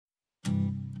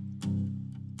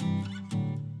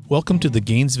Welcome to the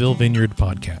Gainesville Vineyard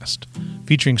Podcast,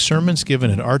 featuring sermons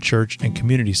given at our church and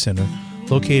community center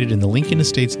located in the Lincoln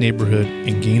Estates neighborhood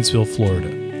in Gainesville, Florida.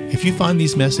 If you find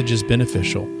these messages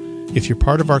beneficial, if you're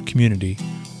part of our community,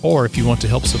 or if you want to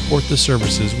help support the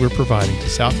services we're providing to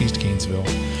Southeast Gainesville,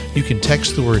 you can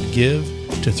text the word GIVE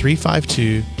to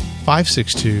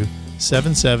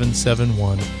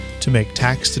 352-562-7771 to make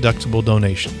tax-deductible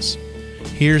donations.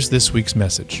 Here's this week's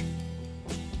message.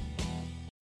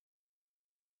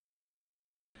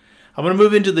 I'm going to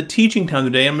move into the teaching time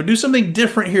today. I'm going to do something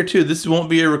different here too. This won't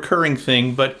be a recurring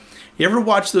thing, but you ever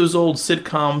watch those old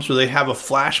sitcoms where they have a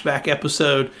flashback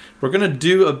episode? We're going to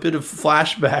do a bit of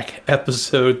flashback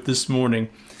episode this morning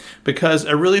because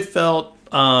I really felt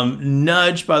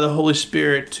nudged by the Holy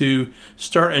Spirit to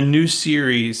start a new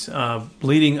series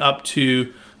leading up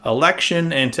to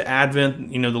election and to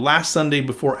Advent. You know, the last Sunday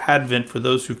before Advent, for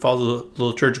those who follow the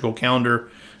liturgical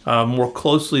calendar more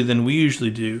closely than we usually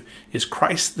do, is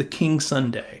Christ the King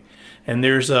Sunday. And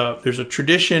there's a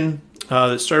tradition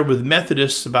that started with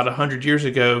Methodists about 100 years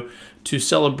ago to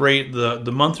celebrate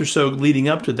the month or so leading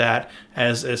up to that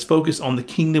as focus on the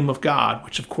kingdom of God,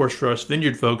 which of course for us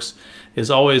Vineyard folks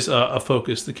is always a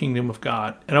focus, the kingdom of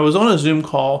God. And I was on a Zoom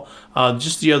call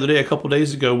just the other day, a couple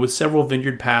days ago, with several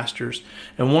Vineyard pastors,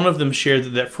 and one of them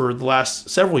shared that for the last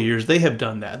several years they have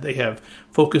done that. They have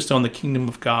focused on the kingdom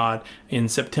of God in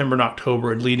September and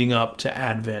October and leading up to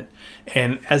Advent.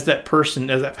 And as that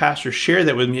pastor shared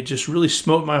that with me, it just really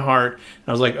smote my heart. And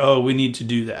I was like, oh, we need to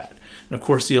do that. And of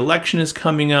course, the election is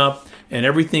coming up, and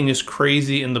everything is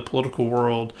crazy in the political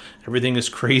world. Everything is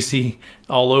crazy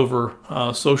all over,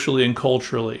 socially and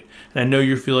culturally. And I know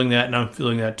you're feeling that, and I'm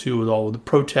feeling that too, with all of the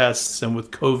protests and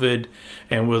with COVID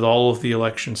and with all of the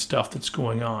election stuff that's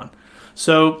going on.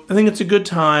 So I think it's a good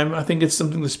time. I think it's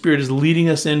something the Spirit is leading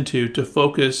us into, to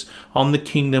focus on the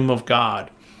kingdom of God.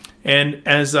 And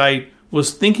as I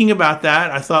was thinking about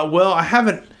that, I thought, well, I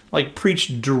haven't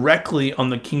preached directly on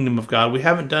the kingdom of God. We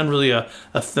haven't done really a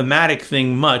thematic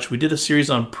thing much. We did a series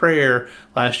on prayer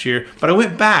last year, but I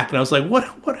went back and I was like, what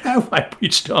have I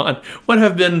preached on? What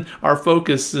have been our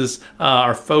focuses,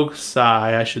 our foci,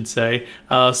 I should say,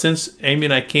 since Amy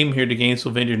and I came here to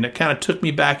Gainesville Vineyard? And it kind of took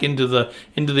me back into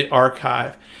the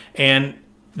archive. And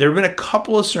there have been a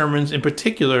couple of sermons in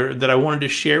particular that I wanted to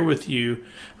share with you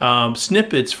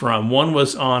snippets from. One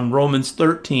was on Romans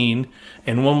 13,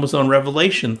 and one was on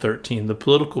Revelation 13, the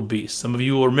political beast. Some of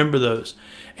you will remember those.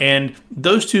 And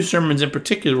those two sermons in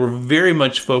particular were very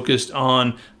much focused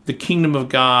on the kingdom of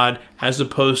God as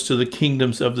opposed to the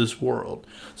kingdoms of this world.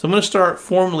 So I'm going to start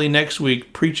formally next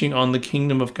week preaching on the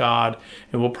kingdom of God,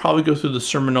 and we'll probably go through the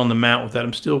Sermon on the Mount with that.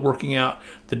 I'm still working out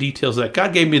the details of that.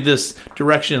 God gave me this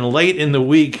direction late in the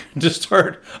week to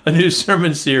start a new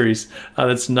sermon series.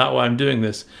 That's not why I'm doing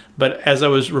this. But as I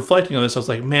was reflecting on this, I was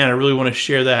like, man, I really want to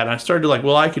share that. And I started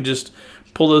I could just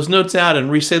pull those notes out and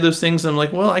re-say those things. And I'm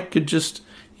like, well, I could just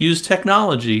use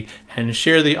technology and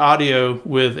share the audio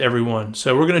with everyone.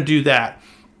 So we're going to do that.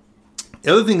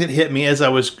 The other thing that hit me as I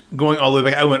was going all the way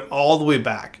back, I went all the way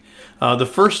back. The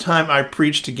first time I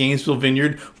preached to Gainesville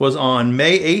Vineyard was on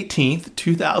May 18th,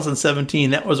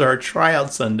 2017. That was our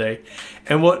tryout Sunday.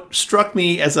 And what struck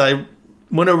me as I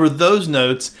went over those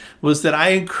notes was that I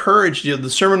encouraged you. The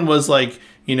sermon was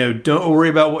don't worry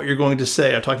about what you're going to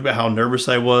say. I talked about how nervous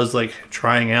I was,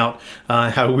 trying out,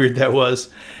 how weird that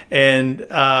was. And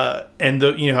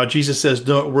how Jesus says,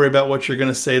 don't worry about what you're going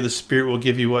to say. The Spirit will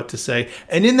give you what to say.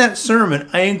 And in that sermon,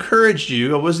 I encouraged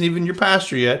you, I wasn't even your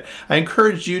pastor yet, I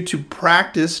encouraged you to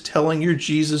practice telling your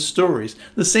Jesus stories.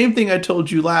 The same thing I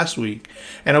told you last week.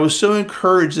 And I was so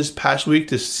encouraged this past week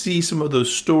to see some of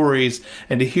those stories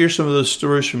and to hear some of those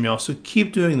stories from y'all. So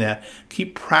keep doing that.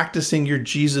 Keep practicing your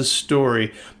Jesus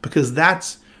story, because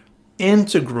that's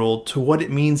integral to what it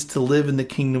means to live in the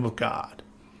kingdom of God,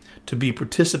 to be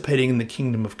participating in the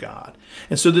kingdom of God.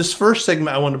 And so this first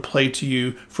segment I want to play to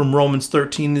you from Romans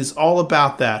 13 is all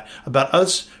about that, about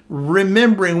us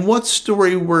remembering what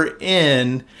story we're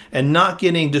in and not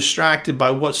getting distracted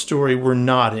by what story we're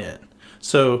not in.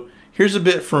 So here's a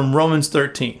bit from Romans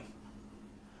 13.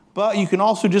 But you can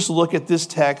also just look at this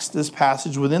text, this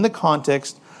passage, within the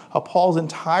context of Paul's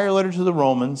entire letter to the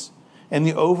Romans and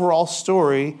the overall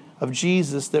story of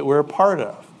Jesus that we're a part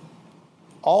of.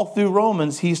 All through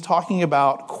Romans, he's talking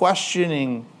about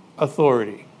questioning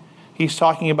authority. He's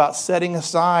talking about setting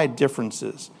aside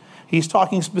differences. He's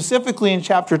talking specifically in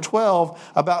chapter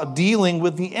 12 about dealing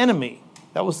with the enemy.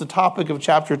 That was the topic of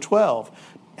chapter 12,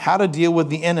 how to deal with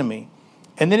the enemy.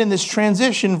 And then in this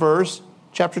transition verse,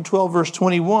 chapter 12, verse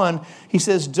 21, he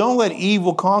says, don't let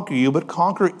evil conquer you, but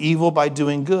conquer evil by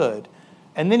doing good.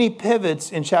 And then he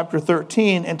pivots in chapter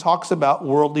 13 and talks about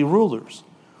worldly rulers.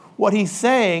 What he's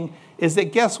saying is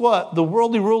that, guess what? The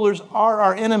worldly rulers are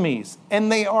our enemies,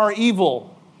 and they are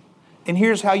evil. And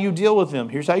here's how you deal with them.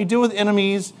 Here's how you deal with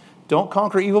enemies. Don't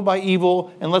conquer evil by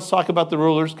evil. And let's talk about the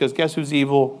rulers, because guess who's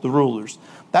evil? The rulers.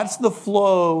 That's the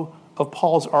flow of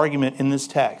Paul's argument in this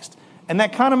text. And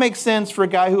that kind of makes sense for a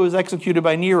guy who was executed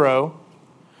by Nero,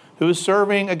 who is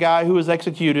serving a guy who was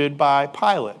executed by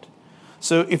Pilate.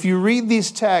 So if you read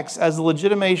these texts as the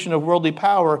legitimation of worldly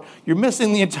power, you're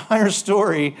missing the entire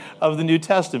story of the New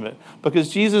Testament, because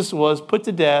Jesus was put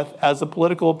to death as a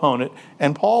political opponent,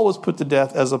 and Paul was put to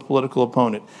death as a political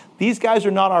opponent. These guys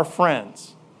are not our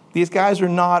friends. These guys are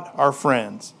not our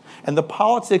friends. And the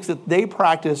politics that they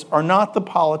practice are not the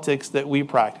politics that we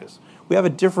practice. We have a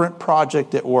different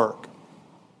project at work.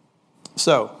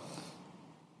 So,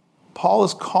 Paul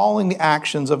is calling the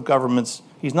actions of governments,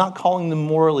 he's not calling them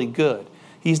morally good.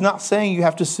 He's not saying you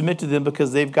have to submit to them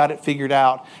because they've got it figured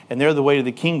out and they're the way to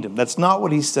the kingdom. That's not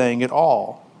what he's saying at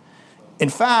all. In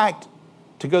fact,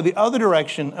 to go the other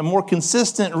direction, a more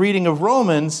consistent reading of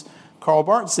Romans, Karl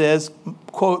Barth says,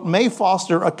 quote, may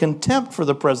foster a contempt for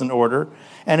the present order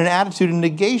and an attitude of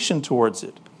negation towards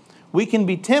it. We can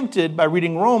be tempted by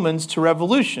reading Romans to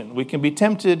revolution. We can be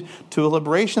tempted to a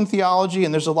liberation theology,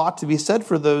 and there's a lot to be said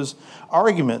for those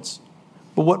arguments.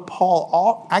 But what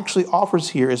Paul actually offers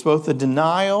here is both a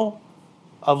denial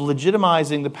of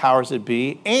legitimizing the powers that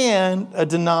be and a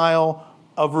denial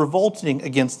of revolting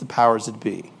against the powers that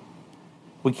be.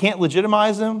 We can't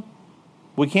legitimize them.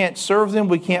 We can't serve them.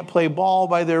 We can't play ball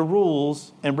by their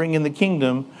rules and bring in the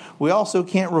kingdom. We also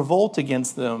can't revolt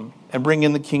against them and bring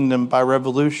in the kingdom by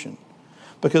revolution.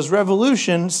 Because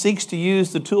revolution seeks to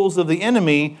use the tools of the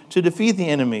enemy to defeat the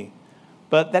enemy.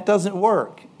 But that doesn't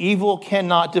work. Evil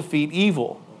cannot defeat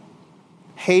evil.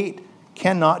 Hate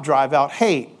cannot drive out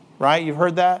hate, right? You've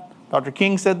heard that? Dr.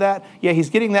 King said that? Yeah, he's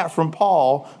getting that from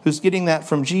Paul, who's getting that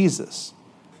from Jesus.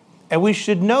 And we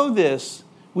should know this.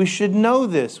 We should know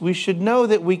this. We should know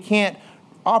that we can't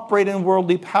operate in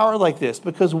worldly power like this,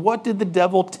 because what did the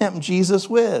devil tempt Jesus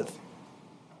with?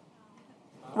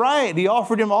 Right, he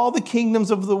offered him all the kingdoms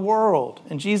of the world.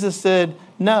 And Jesus said,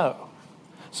 no.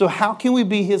 So how can we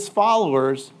be his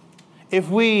followers if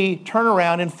we turn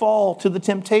around and fall to the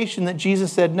temptation that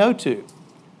Jesus said no to?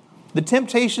 The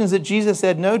temptations that Jesus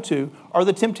said no to are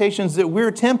the temptations that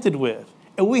we're tempted with.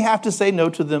 And we have to say no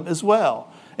to them as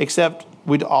well, except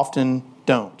we often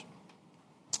don't.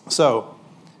 So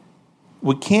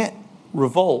we can't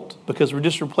revolt because we're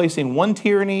just replacing one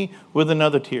tyranny with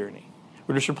another tyranny.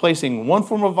 We're just replacing one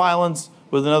form of violence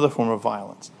with another form of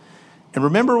violence. And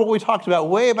remember what we talked about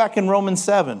way back in Romans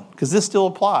 7, because this still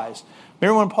applies.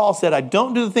 Remember when Paul said, I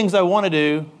don't do the things I want to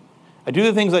do, I do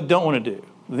the things I don't want to do.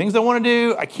 The things I want to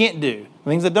do, I can't do. The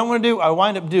things I don't want to do, I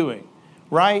wind up doing.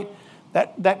 Right?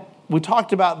 That we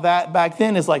talked about that back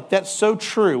then. Is like, that's so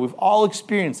true. We've all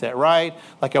experienced that, right?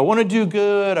 Like, I want to do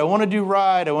good, I want to do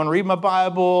right, I want to read my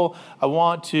Bible, I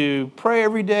want to pray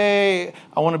every day,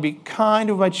 I want to be kind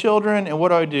with my children, and what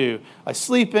do? I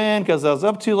sleep in because I was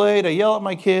up too late, I yell at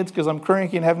my kids because I'm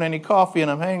cranky and haven't had any coffee and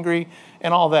I'm hangry,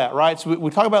 and all that, right? So we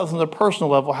talk about this on the personal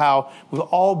level, how we've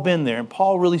all been there, and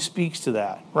Paul really speaks to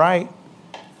that, right?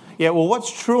 Yeah, well, what's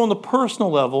true on the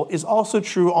personal level is also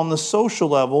true on the social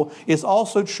level, is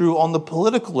also true on the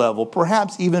political level,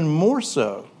 perhaps even more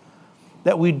so,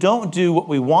 that we don't do what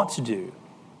we want to do.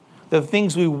 The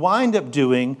things we wind up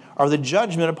doing are the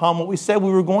judgment upon what we said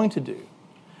we were going to do.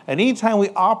 And anytime we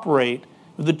operate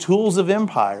with the tools of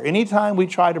empire, anytime we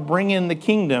try to bring in the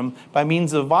kingdom by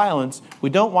means of violence, we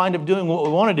don't wind up doing what we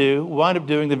want to do, we wind up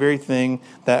doing the very thing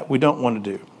that we don't want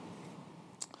to do.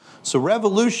 So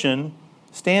revolution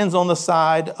stands on the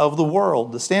side of the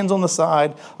world. It stands on the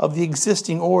side of the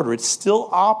existing order. It's still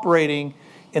operating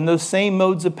in those same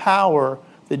modes of power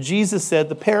that Jesus said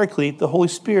the Paraclete, the Holy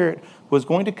Spirit, was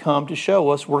going to come to show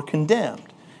us were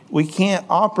condemned. We can't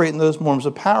operate in those forms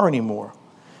of power anymore.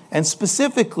 And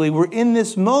specifically, we're in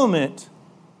this moment,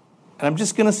 and I'm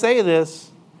just going to say this,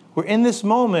 we're in this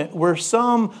moment where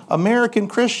some American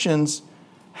Christians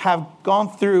have gone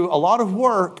through a lot of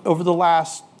work over the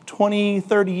last 20,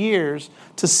 30 years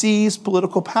to seize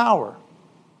political power.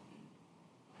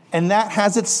 And that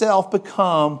has itself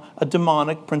become a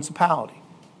demonic principality.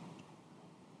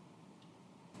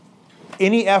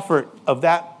 Any effort of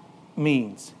that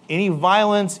means, any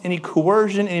violence, any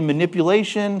coercion, any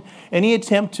manipulation, any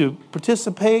attempt to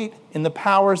participate in the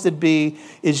powers that be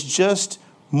is just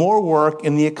more work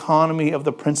in the economy of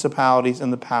the principalities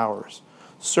and the powers,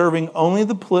 serving only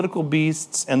the political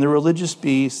beasts and the religious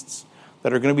beasts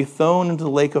that are going to be thrown into the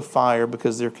lake of fire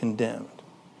because they're condemned.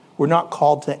 We're not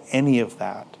called to any of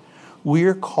that.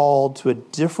 We're called to a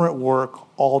different work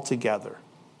altogether.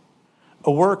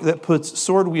 A work that puts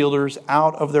sword wielders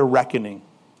out of their reckoning.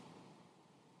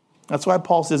 That's why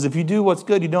Paul says, if you do what's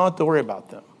good, you don't have to worry about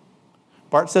them.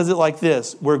 Bart says it like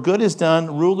this: where good is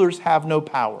done, rulers have no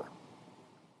power.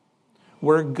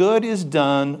 Where good is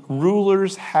done,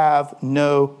 rulers have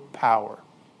no power.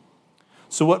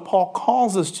 So what Paul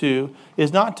calls us to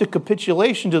is not to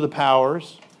capitulation to the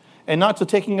powers and not to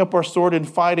taking up our sword and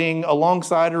fighting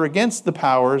alongside or against the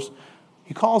powers.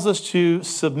 He calls us to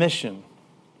submission,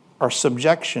 or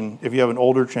subjection if you have an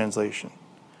older translation.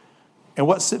 And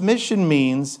what submission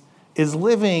means is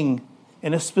living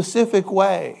in a specific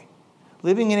way,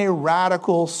 living in a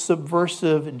radical,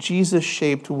 subversive,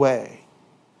 Jesus-shaped way,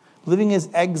 living as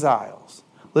exiles,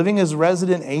 living as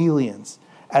resident aliens,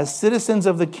 as citizens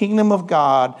of the kingdom of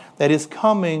God that is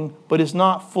coming but is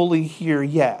not fully here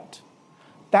yet.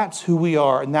 That's who we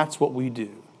are, and that's what we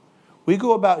do. We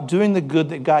go about doing the good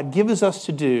that God gives us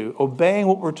to do, obeying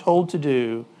what we're told to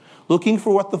do, looking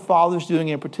for what the Father's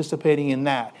doing and participating in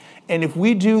that. And if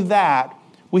we do that,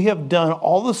 we have done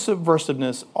all the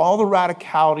subversiveness, all the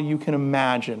radicality you can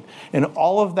imagine, and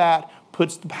all of that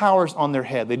puts the powers on their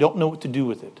head. They don't know what to do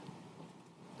with it.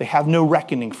 They have no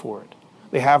reckoning for it.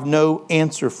 They have no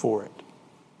answer for it.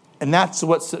 And that's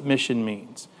what submission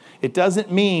means. It doesn't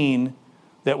mean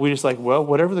that we just like, well,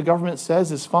 whatever the government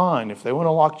says is fine. If they want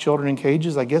to lock children in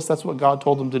cages, I guess that's what God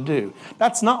told them to do.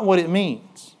 That's not what it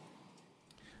means.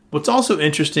 What's also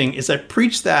interesting is I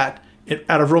preached that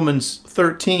out of Romans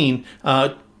 13,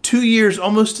 2 years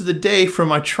almost to the day from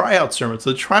my tryout sermon.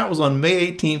 So the tryout was on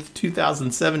May 18th,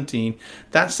 2017.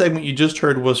 That segment you just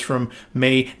heard was from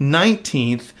May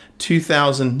 19th,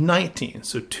 2019.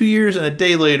 So 2 years and a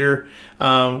day later,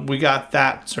 we got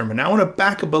that sermon. Now I want to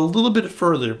back up a little bit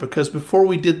further, because before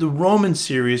we did the Roman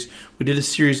series, we did a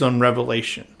series on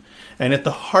Revelation. And at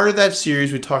the heart of that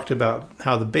series, we talked about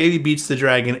how the baby beats the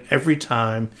dragon every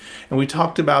time. And we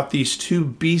talked about these two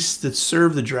beasts that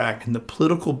serve the dragon, the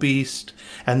political beast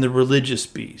and the religious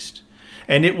beast.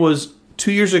 And it was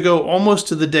 2 years ago, almost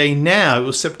to the day now, it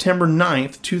was September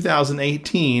 9th,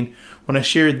 2018, when I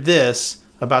shared this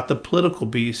about the political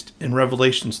beast in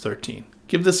Revelations 13.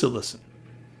 Give this a listen.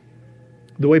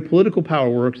 The way political power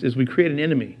works is we create an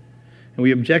enemy, and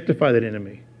we objectify that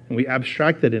enemy, and we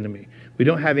abstract that enemy. We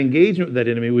don't have engagement with that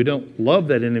enemy. We don't love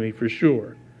that enemy for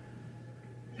sure.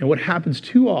 And what happens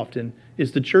too often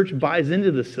is the church buys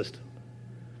into the system.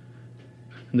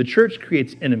 And the church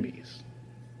creates enemies,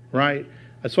 right?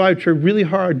 That's why I try really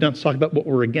hard not to talk about what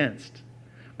we're against.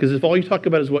 Because if all you talk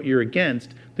about is what you're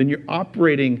against, then you're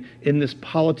operating in this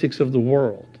politics of the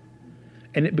world.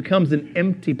 And it becomes an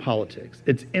empty politics.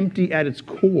 It's empty at its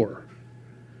core.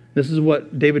 This is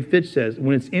what David Fitch says.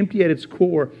 When it's empty at its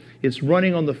core, it's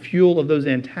running on the fuel of those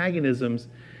antagonisms.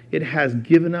 It has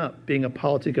given up being a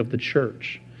politic of the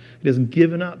church. It has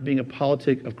given up being a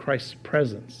politic of Christ's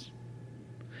presence.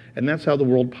 And that's how the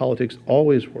world politics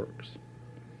always works.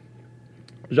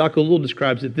 Jacques Ellul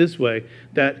describes it this way,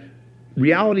 that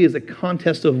reality is a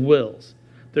contest of wills.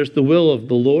 There's the will of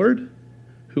the Lord,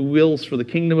 who wills for the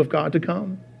kingdom of God to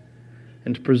come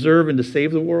and to preserve and to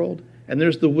save the world. And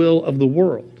there's the will of the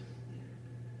world.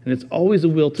 And it's always a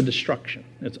will to destruction.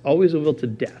 It's always a will to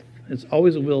death. It's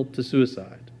always a will to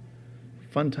suicide.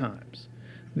 Fun times.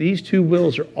 These two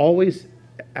wills are always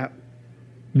at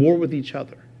war with each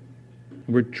other.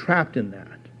 We're trapped in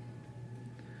that.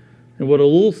 And what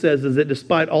Ellul says is that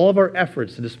despite all of our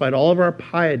efforts, despite all of our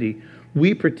piety,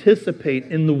 we participate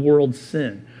in the world's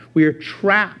sin. We are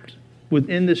trapped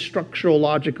within this structural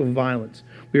logic of violence.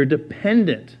 We are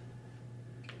dependent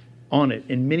on it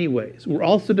in many ways. We're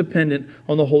also dependent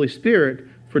on the Holy Spirit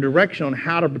for direction on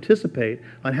how to participate,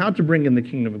 on how to bring in the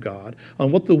kingdom of God,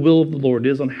 on what the will of the Lord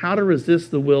is, on how to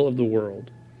resist the will of the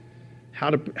world, how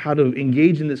to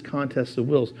engage in this contest of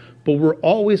wills. But we're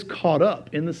always caught up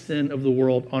in the sin of the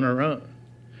world on our own.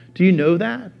 Do you know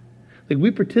that? Like, we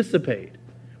participate.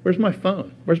 Where's my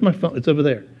phone? Where's my phone? It's over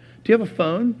there. Do you have a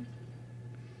phone?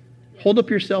 Hold up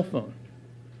your cell phone.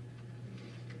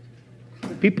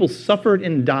 People suffered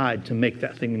and died to make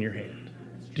that thing in your hand.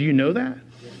 Do you know that?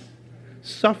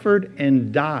 Suffered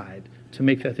and died to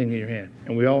make that thing in your hand.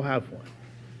 And we all have one.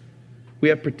 We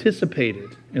have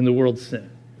participated in the world's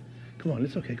sin. Come on,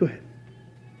 it's okay. Go ahead.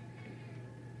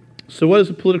 So what does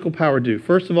the political power do?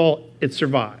 First of all, it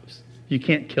survives. You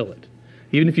can't kill it.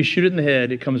 Even if you shoot it in the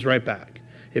head, it comes right back.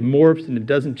 It morphs and it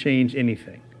doesn't change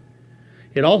anything.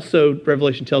 It also,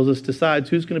 Revelation tells us, decides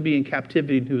who's going to be in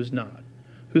captivity and who's not.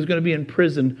 Who's going to be in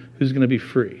prison, who's going to be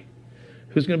free.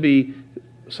 Who's going to be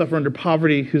suffer under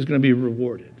poverty, who's going to be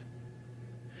rewarded.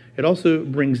 It also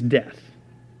brings death.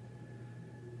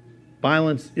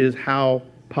 Violence is how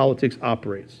politics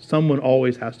operates. Someone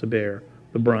always has to bear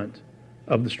the brunt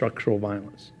of the structural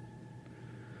violence.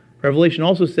 Revelation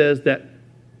also says that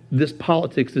this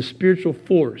politics, this spiritual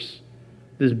force,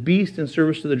 this beast in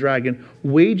service to the dragon,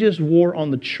 wages war on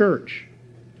the church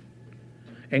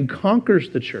and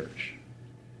conquers the church.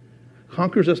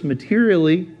 Conquers us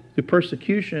materially through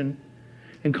persecution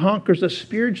and conquers us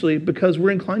spiritually because we're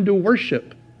inclined to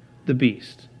worship the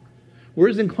beast. We're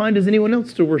as inclined as anyone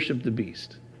else to worship the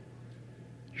beast.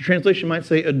 Your translation might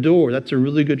say adore. That's a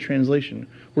really good translation.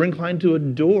 We're inclined to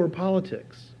adore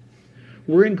politics.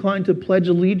 We're inclined to pledge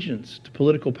allegiance to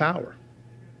political power.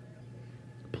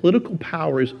 Political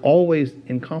power is always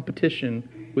in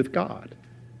competition with God,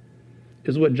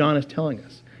 is what John is telling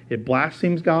us. It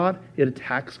blasphemes God. It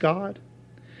attacks God.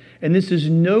 And this is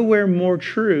nowhere more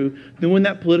true than when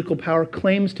that political power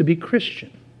claims to be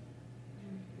Christian.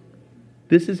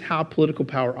 This is how political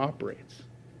power operates.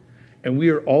 And we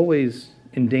are always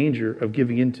in danger of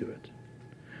giving into it.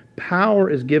 Power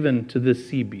is given to this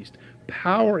sea beast.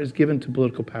 Power is given to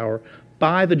political power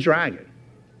by the dragon.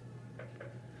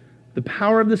 The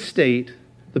power of the state,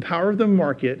 the power of the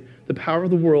market, the power of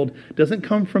the world doesn't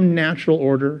come from natural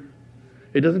order.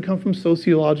 It doesn't come from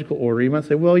sociological order. You might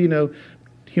say, well,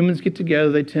 humans get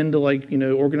together, they tend to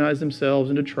organize themselves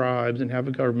into tribes and have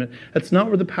a government. That's not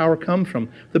where the power comes from.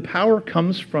 The power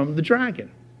comes from the dragon.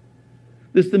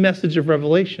 This is the message of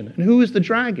Revelation. And who is the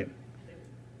dragon?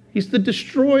 He's the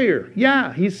destroyer.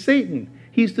 Yeah, he's Satan.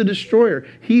 He's the destroyer.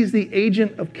 He's the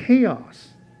agent of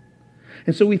chaos.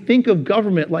 And so we think of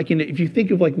government if you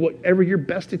think of whatever your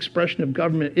best expression of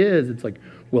government is, it's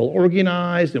well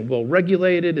organized and well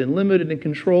regulated and limited and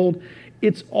controlled.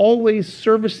 It's always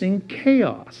servicing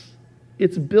chaos.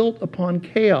 It's built upon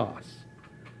chaos.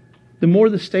 The more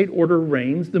the state order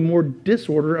reigns, the more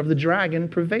disorder of the dragon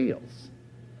prevails.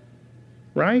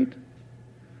 Right?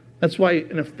 That's why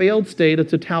in a failed state, a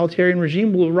totalitarian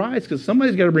regime will arise because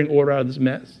somebody's got to bring order out of this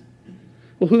mess.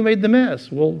 Well, who made the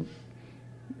mess? Well,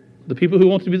 the people who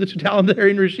want to be the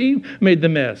totalitarian regime made the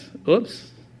mess.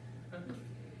 Oops.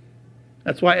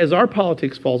 That's why as our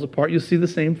politics falls apart, you'll see the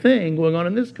same thing going on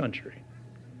in this country.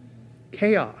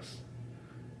 Chaos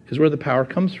is where the power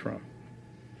comes from.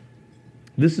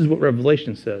 This is what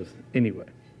Revelation says anyway.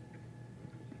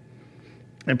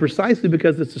 And precisely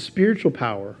because it's a spiritual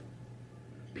power,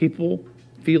 people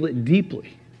feel it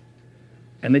deeply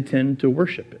and they tend to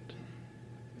worship it.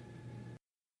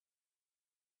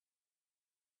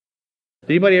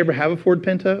 Did anybody ever have a Ford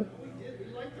Pinto? We did.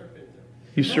 We liked our Pinto.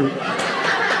 You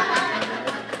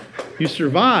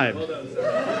survived.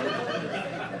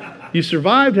 You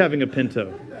survived having a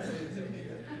Pinto.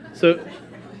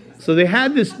 So they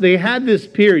had this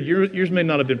period. Yours may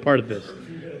not have been part of this.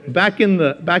 Back in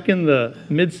the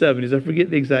mid-70s, I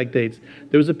forget the exact dates,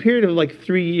 there was a period of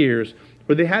 3 years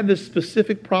where they had this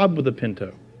specific problem with the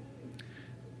Pinto.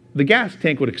 The gas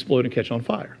tank would explode and catch on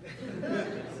fire.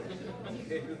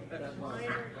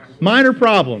 Minor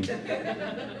problem.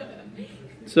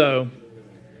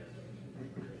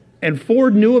 And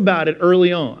Ford knew about it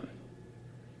early on.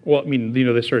 Well,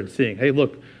 they started seeing, hey,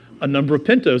 look, a number of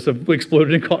Pintos have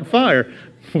exploded and caught fire.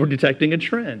 We're detecting a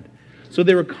trend. So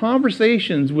there were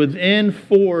conversations within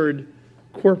Ford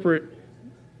corporate,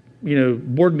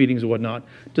 board meetings and whatnot,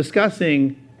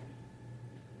 discussing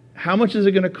how much is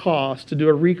it going to cost to do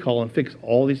a recall and fix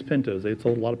all these Pintos. They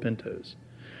sold a lot of Pintos.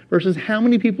 Versus how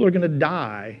many people are going to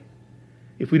die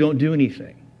if we don't do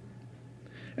anything.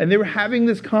 And they were having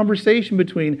this conversation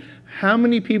between how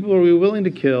many people are we willing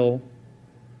to kill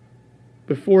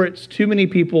before it's too many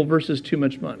people versus too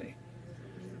much money.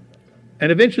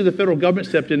 And eventually the federal government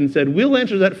stepped in and said, we'll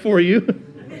answer that for you,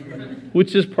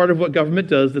 which is part of what government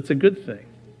does. That's a good thing.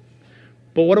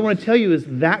 But what I want to tell you is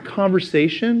that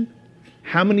conversation,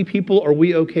 how many people are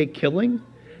we okay killing,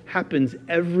 happens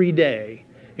every day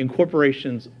in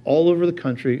corporations all over the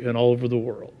country and all over the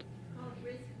world.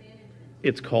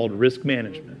 It's called risk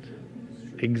management.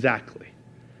 Exactly.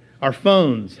 Our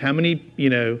phones, how many,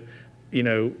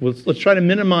 let's try to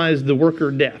minimize the worker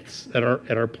deaths at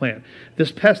our plant.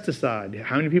 This pesticide,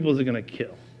 how many people is it going to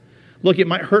kill? Look, it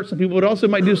might hurt some people, but it also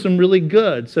might do some really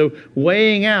good. So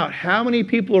weighing out how many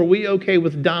people are we okay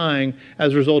with dying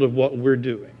as a result of what we're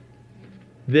doing.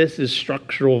 This is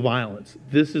structural violence.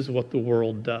 This is what the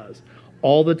world does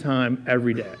all the time,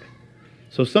 every day.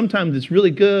 So sometimes it's really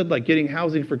good, like getting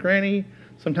housing for Granny.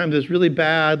 Sometimes it's really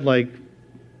bad, like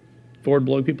Ford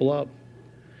blowing people up.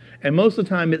 And most of the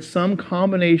time, it's some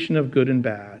combination of good and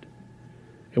bad.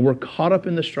 And we're caught up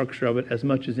in the structure of it as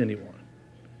much as anyone.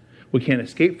 We can't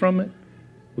escape from it.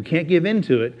 We can't give in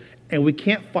to it. And we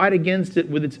can't fight against it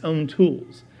with its own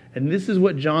tools. And this is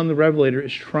what John the Revelator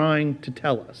is trying to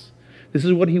tell us. This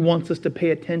is what he wants us to pay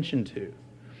attention to.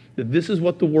 That this is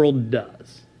what the world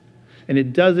does. And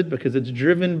it does it because it's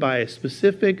driven by a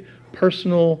specific,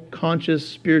 personal, conscious,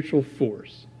 spiritual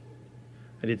force.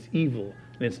 And it's evil,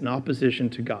 and it's in opposition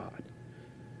to God.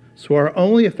 So our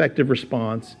only effective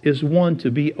response is, one, to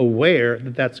be aware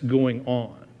that that's going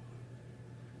on.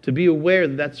 To be aware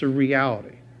that that's a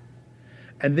reality.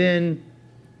 And then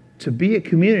to be a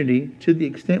community, to the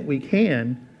extent we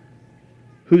can,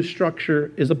 whose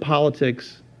structure is a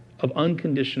politics of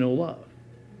unconditional love.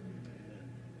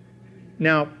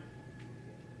 Now,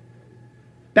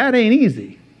 that ain't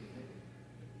easy.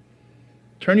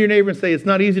 Turn to your neighbor and say, it's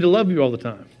not easy to love you all the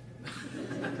time.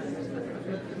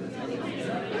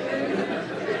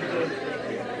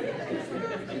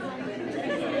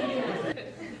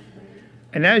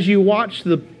 And as you watch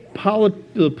the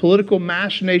political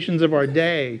machinations of our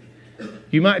day,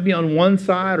 you might be on one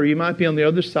side or you might be on the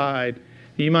other side.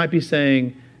 And you might be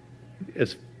saying,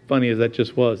 as funny as that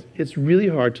just was, it's really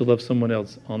hard to love someone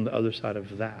else on the other side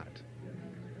of that.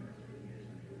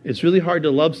 It's really hard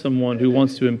to love someone who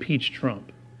wants to impeach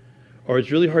Trump. Or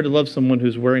it's really hard to love someone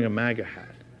who's wearing a MAGA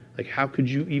hat. Like, how could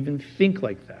you even think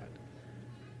like that?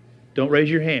 Don't raise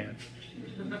your hand.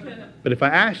 But if I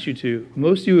asked you to,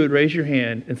 most of you would raise your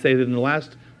hand and say that in the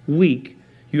last week,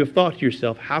 you have thought to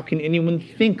yourself, how can anyone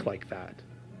think like that?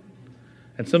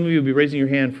 And some of you would be raising your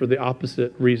hand for the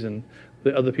opposite reason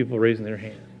that other people are raising their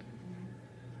hand.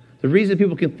 The reason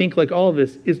people can think like all of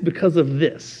this is because of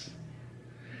this.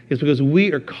 It's because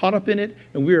we are caught up in it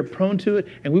and we are prone to it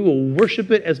and we will worship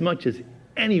it as much as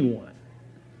anyone.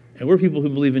 And we're people who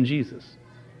believe in Jesus.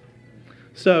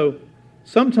 So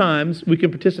sometimes we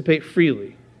can participate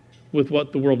freely with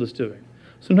what the world is doing.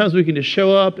 Sometimes we can just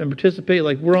show up and participate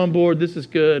like we're on board, this is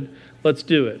good, let's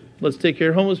do it. Let's take care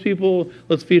of homeless people,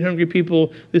 let's feed hungry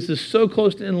people. This is so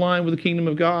close to in line with the kingdom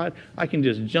of God, I can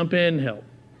just jump in and help.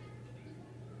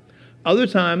 Other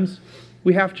times,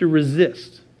 we have to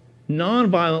resist,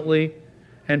 non-violently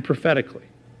and prophetically.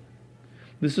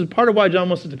 This is part of why John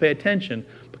wants us to pay attention,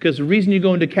 because the reason you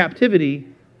go into captivity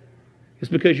is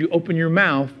because you open your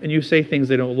mouth and you say things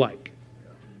they don't like.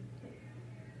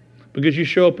 Because you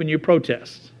show up and you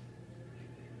protest.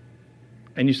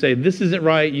 And you say, this isn't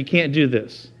right, you can't do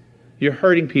this. You're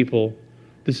hurting people.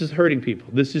 This is hurting people.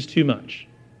 This is too much.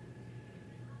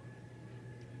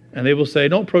 And they will say,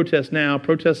 don't protest now,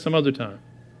 protest some other time.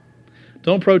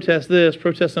 Don't protest this,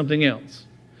 protest something else.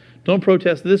 Don't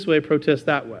protest this way, protest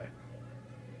that way.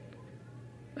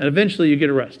 And eventually you get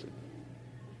arrested.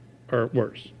 Or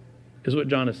worse, is what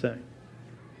John is saying.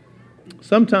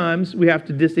 Sometimes we have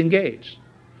to disengage.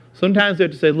 Sometimes we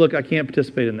have to say, look, I can't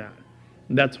participate in that.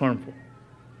 That's harmful.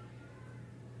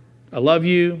 I love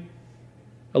you.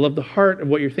 I love the heart of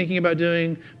what you're thinking about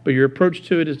doing, but your approach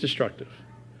to it is destructive.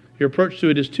 Your approach to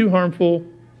it is too harmful,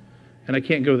 and I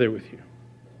can't go there with you.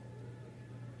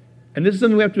 And this is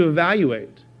something we have to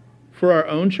evaluate for our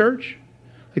own church.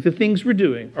 Like the things we're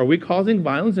doing. Are we causing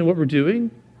violence in what we're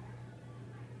doing?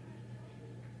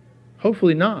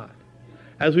 Hopefully not.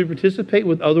 As we participate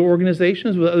with other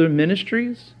organizations, with other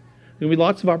ministries, there will be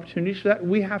lots of opportunities for that.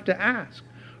 We have to ask,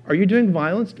 are you doing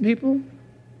violence to people?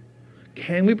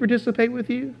 Can we participate with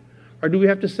you? Or do we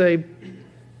have to say,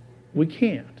 we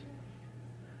can't?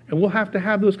 And we'll have to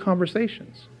have those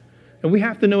conversations. And we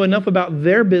have to know enough about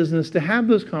their business to have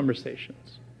those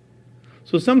conversations.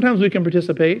 So sometimes we can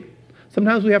participate,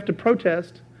 sometimes we have to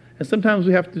protest, and sometimes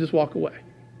we have to just walk away.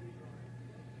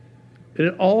 And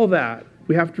in all of that,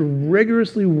 we have to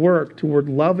rigorously work toward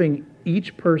loving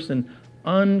each person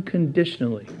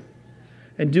unconditionally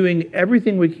and doing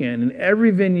everything we can in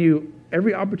every venue,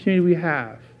 every opportunity we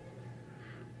have,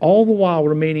 all the while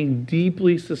remaining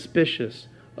deeply suspicious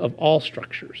of all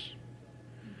structures.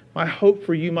 My hope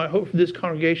for you, my hope for this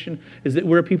congregation is that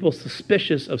we're people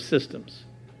suspicious of systems.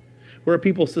 We're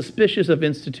people suspicious of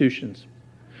institutions.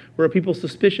 We're people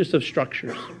suspicious of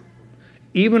structures.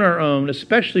 Even our own,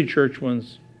 especially church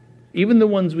ones, even the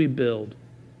ones we build.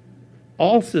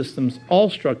 All systems, all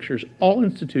structures, all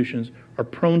institutions are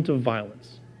prone to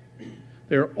violence.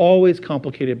 They're always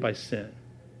complicated by sin.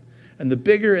 And the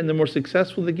bigger and the more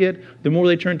successful they get, the more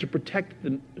they turn to protect,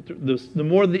 the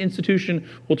more the institution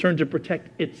will turn to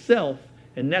protect itself,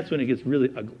 and that's when it gets really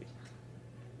ugly.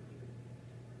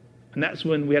 And that's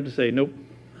when we have to say, nope,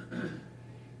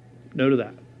 no to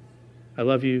that. I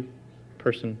love you,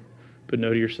 person, but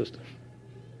no to your system.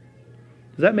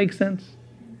 Does that make sense?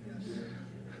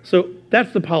 So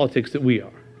that's the politics that we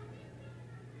are.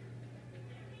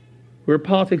 We're a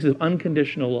politics of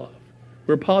unconditional love.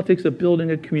 We're a politics of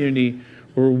building a community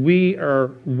where we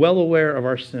are well aware of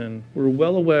our sin. We're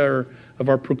well aware of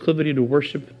our proclivity to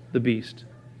worship the beast,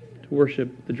 to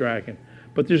worship the dragon.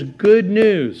 But there's good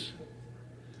news.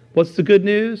 What's the good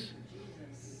news?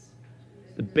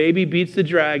 The baby beats the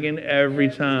dragon every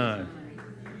time.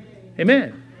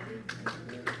 Amen.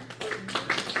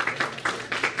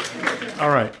 All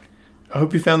right. I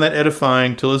hope you found that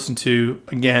edifying to listen to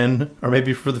again, or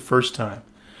maybe for the first time.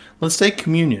 Let's take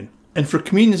communion. And for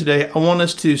communion today, I want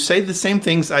us to say the same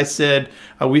things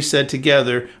we said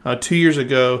together 2 years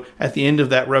ago at the end of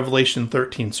that Revelation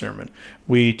 13 sermon.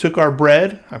 We took our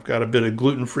bread. I've got a bit of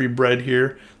gluten-free bread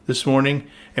here this morning,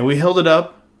 and we held it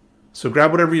up. So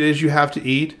grab whatever it is you have to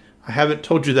eat. I haven't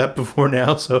told you that before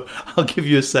now, so I'll give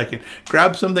you a second.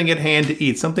 Grab something at hand to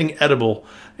eat, something edible,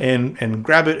 and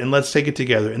grab it, and let's take it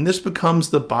together. And this becomes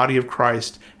the body of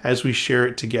Christ as we share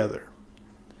it together.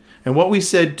 And what we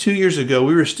said 2 years ago,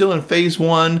 we were still in phase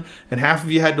 1, and half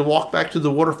of you had to walk back to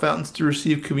the water fountains to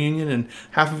receive communion, and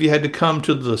half of you had to come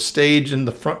to the stage in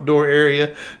the front door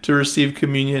area to receive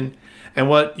communion. And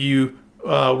what you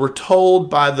were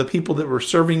told by the people that were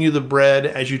serving you the bread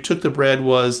as you took the bread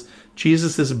was,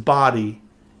 Jesus' body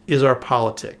is our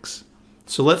politics.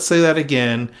 So let's say that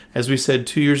again, as we said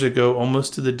 2 years ago,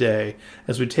 almost to the day,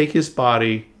 as we take his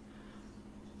body,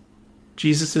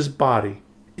 Jesus' body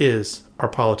is our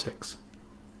politics.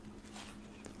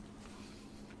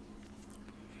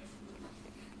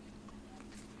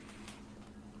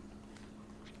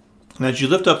 And as you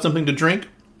lift up something to drink,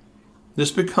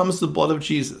 this becomes the blood of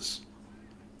Jesus.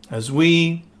 As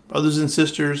we, brothers and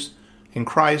sisters in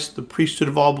Christ, the priesthood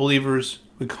of all believers,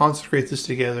 we consecrate this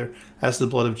together as the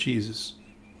blood of Jesus.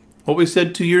 What we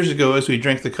said 2 years ago as we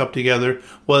drank the cup together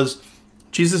was,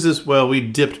 we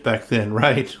dipped back then,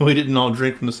 right? We didn't all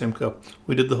drink from the same cup.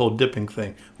 We did the whole dipping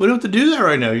thing. We don't have to do that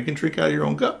right now. You can drink out of your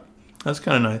own cup. That's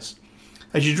kind of nice.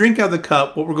 As you drink out of the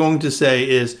cup, what we're going to say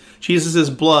is, Jesus'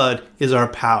 blood is our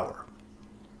power.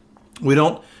 We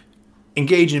don't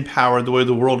engage in power the way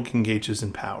the world engages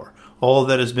in power. All of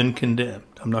that has been condemned.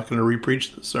 I'm not going to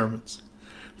re-preach the sermons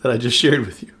that I just shared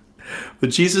with you. But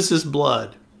Jesus'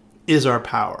 blood is our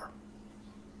power.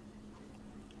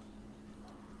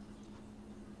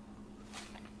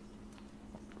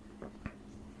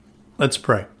 Let's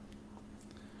pray.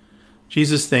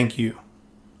 Jesus, thank you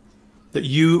that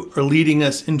you are leading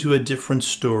us into a different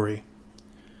story,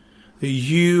 that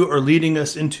you are leading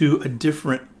us into a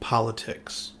different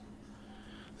politics,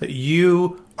 that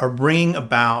you are bringing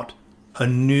about a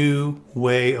new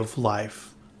way of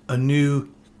life, a new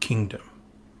kingdom.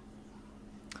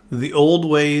 The old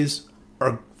ways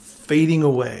are fading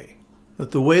away,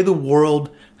 that the way the world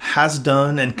has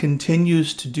done and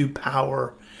continues to do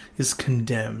power is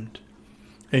condemned.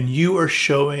 And you are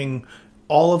showing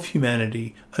all of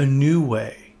humanity a new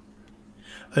way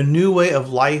of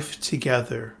life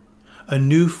together, a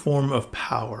new form of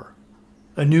power,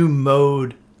 a new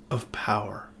mode of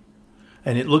power.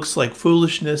 And it looks like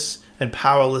foolishness and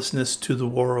powerlessness to the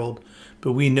world,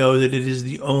 but we know that it is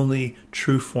the only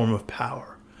true form of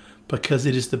power, because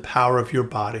it is the power of your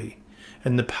body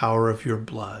and the power of your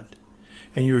blood.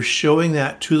 And you're showing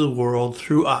that to the world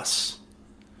through us,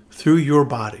 through your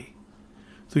body,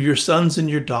 through your sons and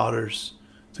your daughters,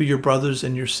 through your brothers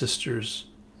and your sisters.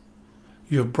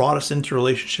 You have brought us into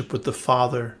relationship with the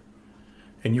Father,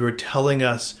 and you are telling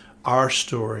us our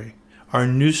story, our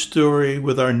new story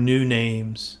with our new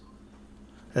names,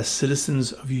 as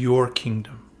citizens of your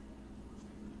kingdom.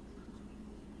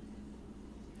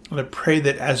 And I pray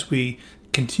that as we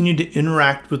continue to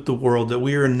interact with the world that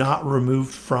we are not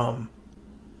removed from,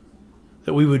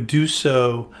 that we would do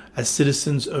so as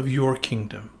citizens of your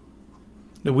kingdom.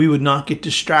 That we would not get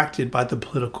distracted by the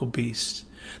political beast.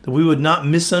 That we would not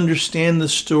misunderstand the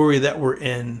story that we're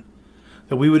in.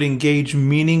 That we would engage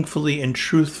meaningfully and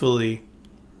truthfully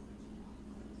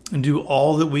and do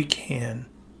all that we can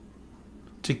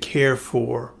to care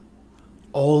for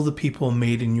all the people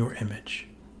made in your image.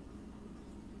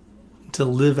 To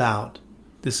live out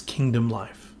this kingdom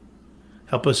life.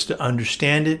 Help us to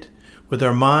understand it with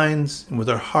our minds and with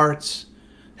our hearts.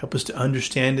 Help us to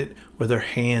understand it with our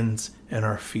hands and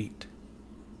our feet.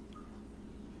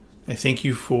 I thank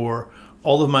you for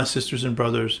all of my sisters and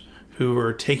brothers who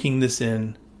are taking this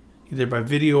in, either by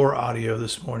video or audio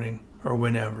this morning or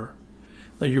whenever.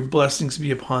 Let your blessings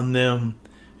be upon them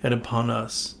and upon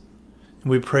us.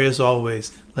 And we pray as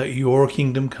always, let your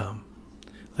kingdom come.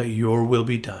 Let your will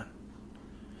be done.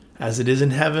 As it is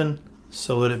in heaven,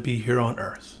 so let it be here on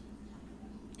earth.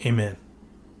 Amen.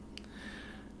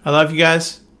 I love you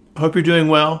guys. I hope you're doing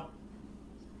well.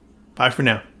 Bye for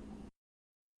now.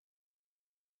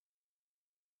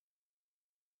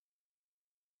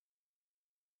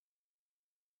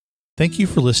 Thank you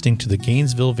for listening to the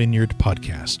Gainesville Vineyard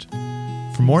podcast.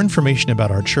 For more information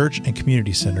about our church and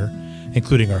community center,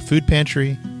 including our food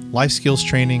pantry, life skills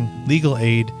training, legal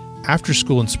aid,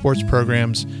 after-school and sports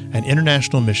programs, and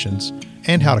international missions,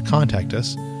 and how to contact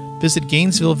us, visit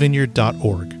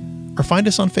GainesvilleVineyard.org or find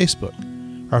us on Facebook.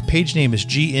 Our page name is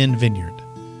GN Vineyard.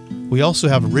 We also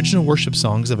have original worship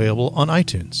songs available on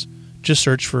iTunes. Just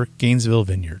search for Gainesville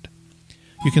Vineyard.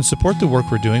 You can support the work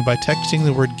we're doing by texting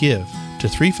the word GIVE to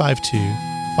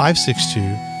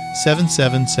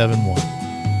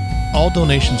 352-562-7771. All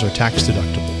donations are tax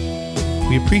deductible.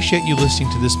 We appreciate you listening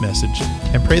to this message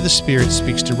and pray the Spirit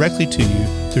speaks directly to you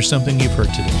through something you've heard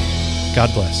today.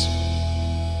 God bless.